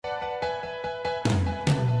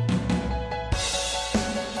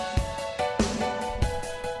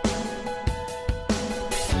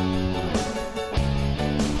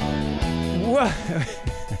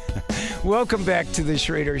Welcome back to the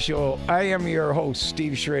Schroeder Show. I am your host,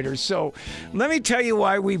 Steve Schroeder. So let me tell you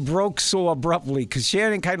why we broke so abruptly, because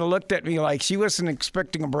Shannon kind of looked at me like she wasn't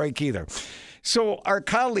expecting a break either. So our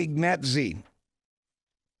colleague, Matt Z,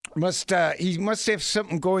 must have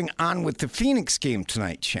something going on with the Phoenix game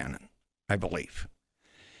tonight, Shannon, I believe.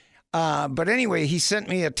 But anyway, he sent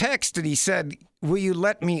me a text and he said, will you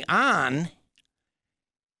let me on?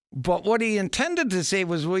 But what he intended to say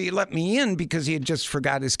was, will you let me in? Because he had just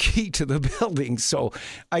forgot his key to the building. So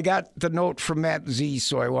I got the note from Matt Z,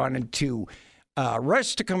 so I wanted to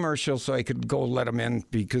rush to commercial so I could go let him in,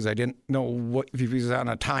 because I didn't know if he was on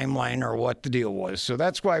a timeline or what the deal was. So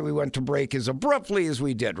that's why we went to break as abruptly as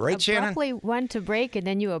we did, right, Shannon? Abruptly went to break, and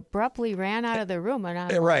then you abruptly ran out of the room. And I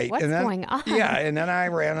was right. like, what's going on? Yeah, and then I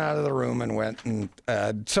ran out of the room and went, and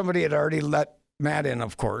somebody had already let Matt in,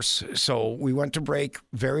 of course. So we went to break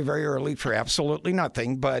very, very early for absolutely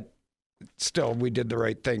nothing, but still we did the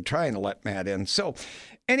right thing trying to let Matt in. So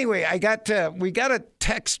anyway, we got a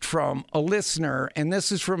text from a listener, and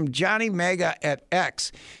this is from Johnny Mega at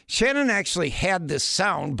X. Shannon actually had this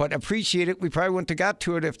sound, but appreciate it. We probably wouldn't have got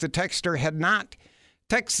to it if the texter had not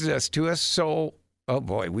texted us to us. So, oh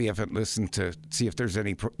boy, we haven't listened to see if there's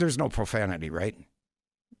there's no profanity, right?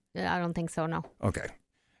 I don't think so, no. Okay.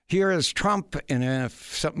 Here is Trump, and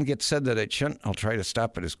if something gets said that it shouldn't, I'll try to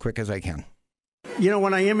stop it as quick as I can. You know,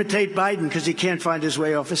 when I imitate Biden, because he can't find his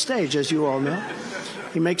way off a stage, as you all know,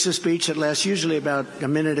 he makes a speech that lasts usually about a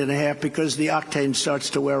minute and a half because the octane starts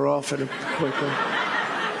to wear off at a quickly.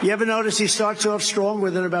 You ever notice he starts off strong?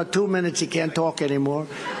 Within about 2 minutes, he can't talk anymore.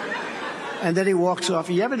 And then he walks off.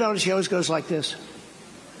 You ever notice he always goes like this?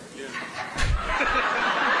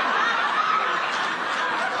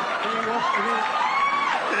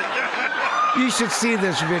 You should see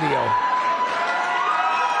this video.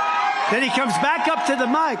 Then he comes back up to the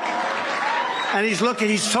mic, and he's looking.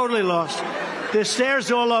 He's totally lost. There's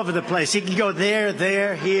stairs all over the place. He can go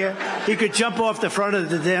there, here. He could jump off the front of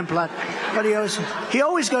the damn platform. But he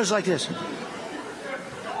always goes like this.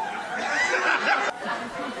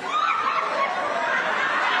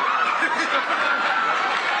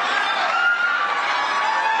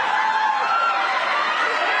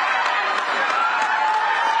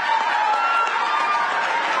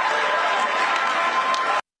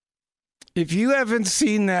 If you haven't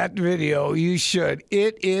seen that video, you should.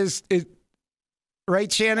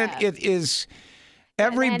 Right, Shannon? Yeah. It is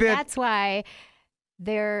every bit. That's why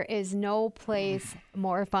there is no place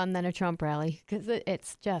more fun than a Trump rally, because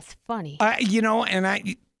it's just funny.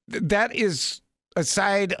 That is a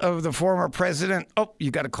side of the former president. Oh,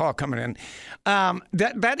 you got a call coming in.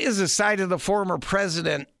 That is a side of the former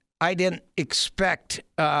president I didn't expect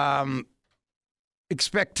to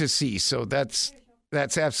see. So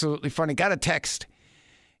that's absolutely funny. Got a text.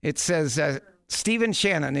 It says, Stephen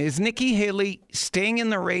Shannon, is Nikki Haley staying in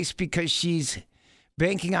the race because she's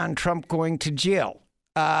banking on Trump going to jail?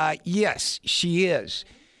 Yes, she is.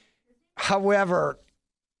 However,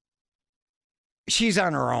 she's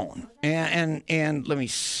on her own. And let me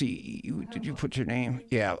see. Did you put your name?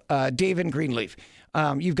 Yeah. David Greenleaf.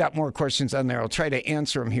 You've got more questions on there. I'll try to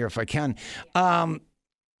answer them here if I can.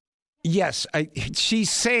 Yes, she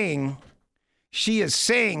is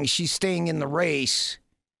saying she's staying in the race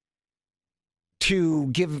to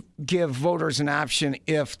give voters an option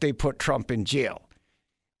if they put Trump in jail.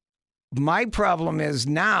 My problem is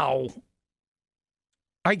now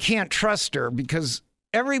I can't trust her because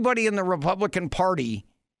everybody in the Republican Party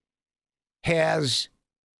has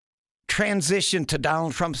transitioned to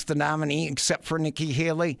Donald Trump's the nominee except for Nikki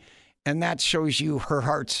Haley. And that shows you her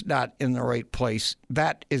heart's not in the right place.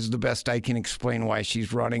 That is the best I can explain why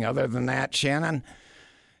she's running. Other than that, Shannon,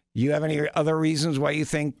 you have any other reasons why you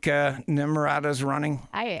think Nimrata's running?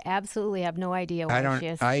 I absolutely have no idea why she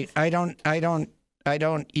is. I don't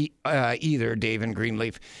either, David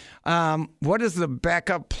Greenleaf. What is the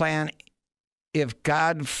backup plan if,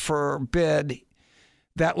 God forbid,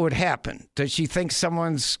 that would happen? Does she think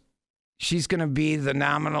she's going to be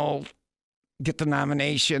get the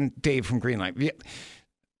nomination? Dave from Greenlight. Yeah.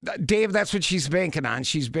 Dave, that's what she's banking on.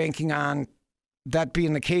 She's banking on that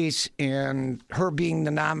being the case and her being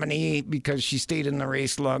the nominee because she stayed in the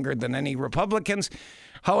race longer than any Republicans.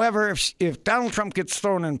 However, if Donald Trump gets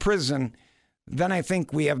thrown in prison, then I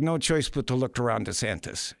think we have no choice but to look around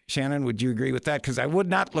DeSantis. Shannon, would you agree with that? Because I would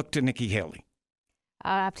not look to Nikki Haley.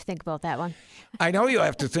 I'll have to think about that one. I know you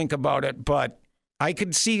have to think about it, but I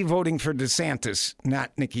could see voting for DeSantis,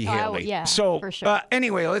 not Nikki Haley. Yeah, so, for sure.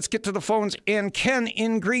 Anyway, let's get to the phones. And Ken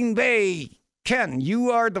in Green Bay. Ken,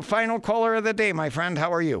 you are the final caller of the day, my friend.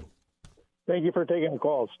 How are you? Thank you for taking the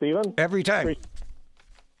call, Stephen. Every time.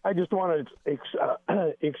 I just want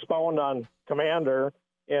to expound on Commander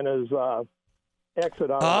and his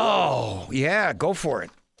exit out. Oh, yeah, go for it.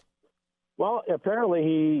 Well,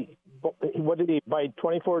 apparently what did he bite?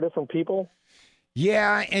 24 different people.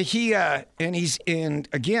 Yeah, and he's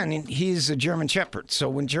a German Shepherd. So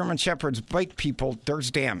when German Shepherds bite people,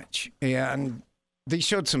 there's damage. And they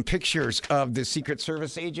showed some pictures of the Secret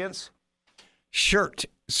Service agents,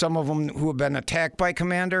 some of them who have been attacked by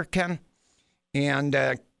Commander, Ken. And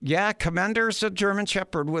Commander's a German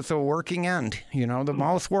Shepherd with a working end. You know, the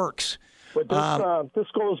mouth works. But this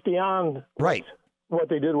goes beyond what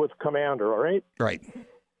they did with Commander, all right? Right.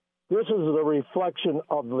 This is the reflection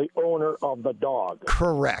of the owner of the dog.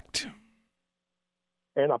 Correct.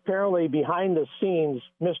 And apparently behind the scenes,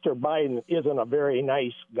 Mr. Biden isn't a very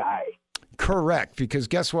nice guy. Correct, because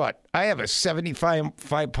guess what? I have a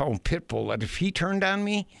 75-pound pit bull that if he turned on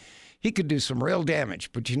me, he could do some real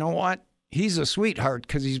damage. But you know what? He's a sweetheart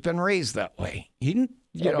because he's been raised that way.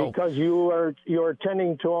 Because you are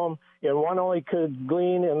tending to him, and one only could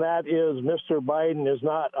glean, and that is Mr. Biden is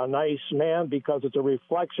not a nice man because it's a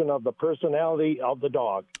reflection of the personality of the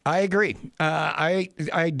dog. I agree.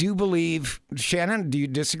 I do believe, Shannon, do you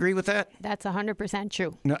disagree with that? That's 100%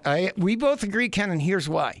 true. No, we both agree, Ken, and here's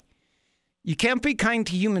why. You can't be kind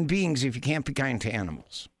to human beings if you can't be kind to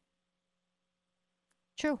animals.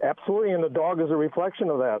 True. Absolutely, and the dog is a reflection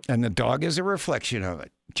of that. And the dog is a reflection of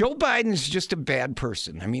it. Joe Biden's just a bad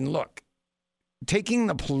person. I mean, look, taking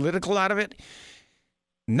the political out of it,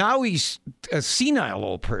 now he's a senile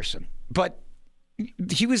old person. But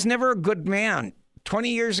he was never a good man. 20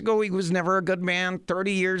 years ago, he was never a good man.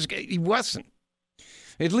 30 years ago, he wasn't.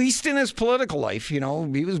 At least in his political life, he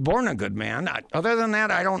was born a good man. Other than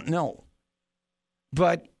that, I don't know.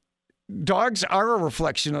 But dogs are a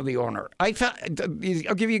reflection of the owner. I'll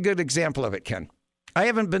give you a good example of it, Ken. I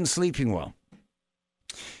haven't been sleeping well.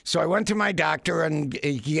 So I went to my doctor, and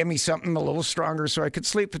he gave me something a little stronger so I could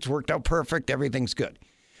sleep. It's worked out perfect. Everything's good.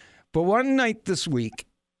 But one night this week,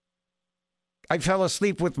 I fell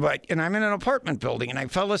asleep and I'm in an apartment building, and I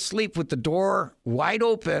fell asleep with the door wide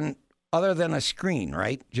open other than a screen,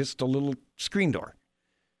 right? Just a little screen door.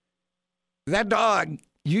 That dog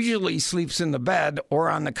usually sleeps in the bed or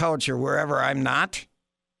on the couch or wherever I'm not.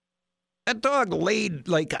 That dog laid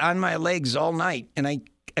on my legs all night, and I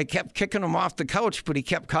kept kicking him off the couch, but he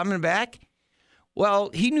kept coming back.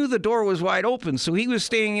 Well, he knew the door was wide open, so he was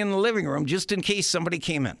staying in the living room just in case somebody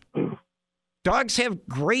came in. Dogs have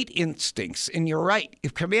great instincts, and you're right.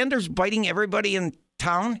 If Commander's biting everybody in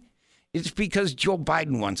town, it's because Joe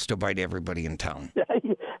Biden wants to bite everybody in town.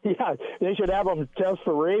 Yeah, they should have him test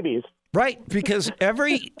for rabies. Right, because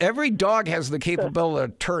every dog has the capability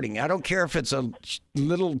of turning. I don't care if it's a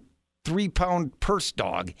little 3-pound purse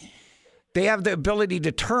dog. They have the ability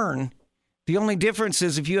to turn. The only difference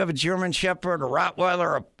is if you have a German Shepherd, a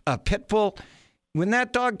Rottweiler, or a Pit Bull, when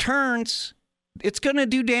that dog turns, it's going to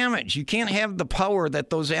do damage. You can't have the power that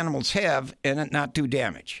those animals have and it not do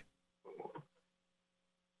damage.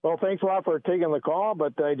 Well, thanks a lot for taking the call,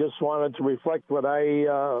 but I just wanted to reflect what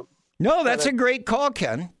I... No, that's a great call,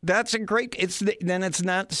 Ken. That's a great... Then it's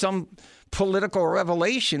not some political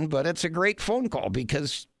revelation, but it's a great phone call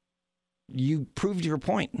because you proved your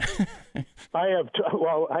point. I have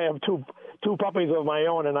two puppies of my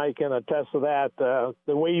own, and I can attest to that.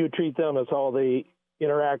 The way you treat them is how they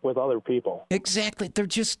interact with other people. Exactly. They're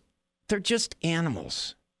just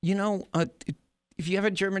animals. If you have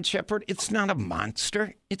a German Shepherd, it's not a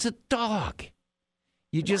monster. It's a dog.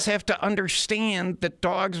 You just have to understand that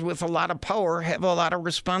dogs with a lot of power have a lot of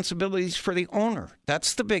responsibilities for the owner.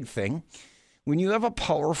 That's the big thing. When you have a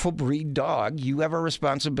powerful breed dog, you have a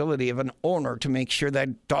responsibility of an owner to make sure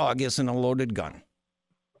that dog isn't a loaded gun.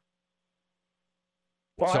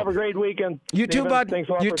 Well, have a great weekend. You too, bud. Thanks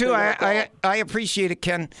a lot. You too. I appreciate it,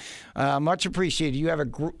 Ken. Much appreciated. You have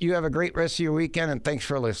a great rest of your weekend, and thanks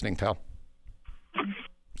for listening, pal.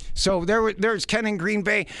 So there's Ken in Green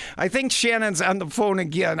Bay. I think Shannon's on the phone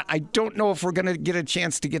again. I don't know if we're going to get a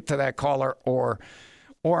chance to get to that caller or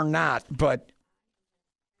not. But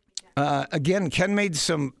again, Ken made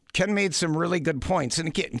some really good points. And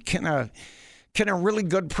again, can a really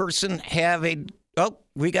good person have a? Oh,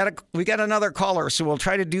 we got another caller, so we'll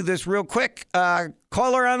try to do this real quick.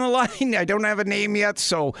 Caller on the line. I don't have a name yet,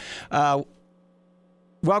 so.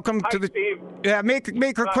 Welcome to the. Steve. Yeah, make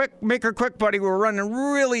her quick. Make her quick, buddy. We're running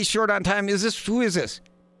really short on time. Who is this?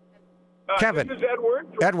 Kevin. This is Edward.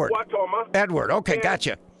 From Edward. Wautoma. Edward. Okay, And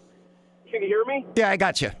gotcha. Can you hear me? Yeah, I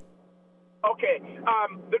gotcha. Okay.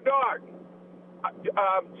 The dog.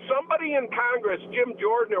 Somebody in Congress, Jim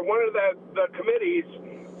Jordan, or one of the committees,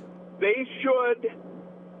 they should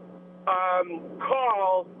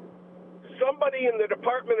call somebody in the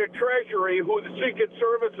Department of Treasury who the Secret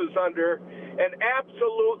Service is under and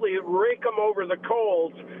absolutely rake them over the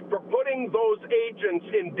coals for putting those agents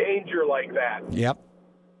in danger like that. Yep.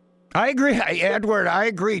 I agree, Edward. I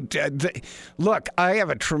agree. Look, I have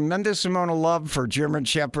a tremendous amount of love for German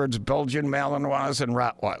Shepherds, Belgian Malinois, and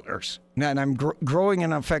Rottweilers. And I'm growing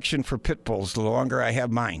an affection for pit bulls the longer I have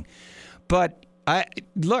mine. But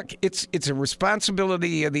look, it's a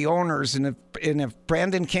responsibility of the owners, and if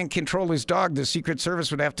Brandon can't control his dog, the Secret Service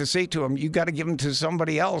would have to say to him, you got to give him to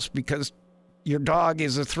somebody else because your dog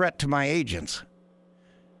is a threat to my agents.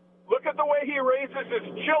 Look at the way he raises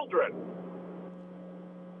his children.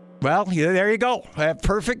 Well, yeah, there you go. A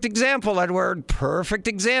perfect example, Edward. Perfect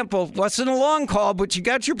example. Wasn't a long call, but you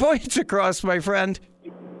got your points across, my friend.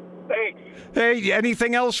 Thanks. Hey,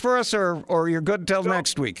 anything else for us, or you're good till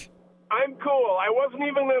next week? I'm cool. I wasn't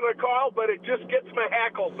even going to call, but it just gets my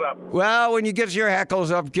hackles up. Well, when you get your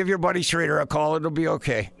hackles up, give your buddy Schroeder a call. It'll be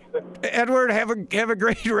okay. Edward, have a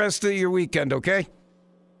great rest of your weekend, okay?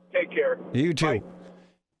 Take care. You too. Bye.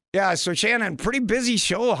 Yeah, so Shannon, pretty busy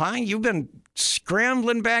show, huh? You've been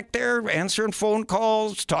scrambling back there, answering phone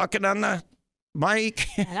calls, talking on the mic.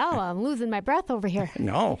 I know, I'm losing my breath over here.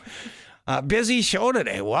 No. Busy show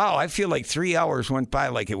today. Wow, I feel like 3 hours went by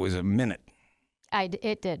like it was a minute.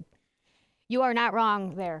 It did. You are not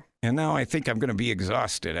wrong there. And now I think I'm going to be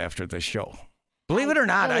exhausted after the show. Believe it or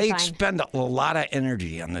not, I expend a lot of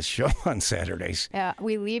energy on this show on Saturdays. Yeah,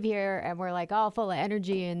 we leave here and we're like all full of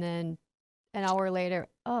energy, and then an hour later,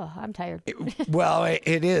 oh, I'm tired. Well,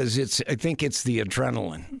 it is. I think it's the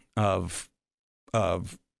adrenaline of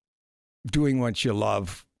doing what you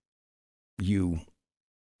love. You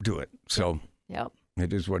do it. So yep.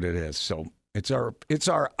 It is what it is. So it's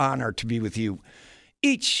our honor to be with you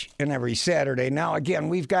each and every Saturday. Now, again,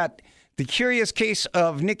 we've got the curious case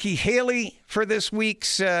of Nikki Haley for this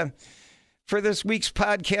week's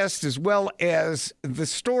podcast, as well as the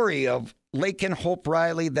story of Laken Hope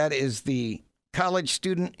Riley. That is the college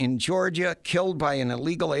student in Georgia killed by an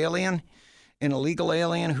illegal alien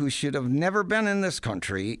who should have never been in this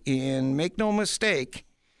country. And make no mistake,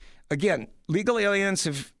 again, illegal aliens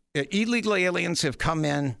have come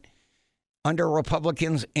in under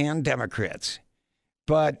Republicans and Democrats.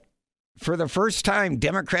 But for the first time,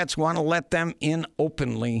 Democrats want to let them in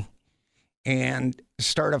openly and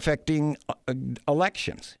start affecting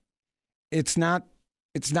elections. It's not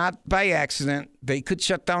by accident. They could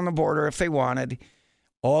shut down the border if they wanted.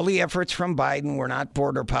 All the efforts from Biden were not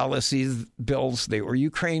border policies bills. They were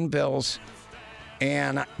Ukraine bills.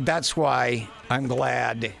 And that's why I'm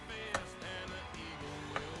glad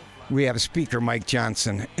we have Speaker Mike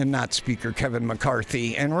Johnson and not Speaker Kevin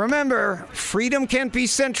McCarthy. And remember, freedom can't be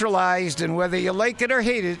centralized, and whether you like it or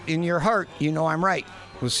hate it, in your heart, you know I'm right.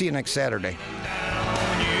 We'll see you next Saturday.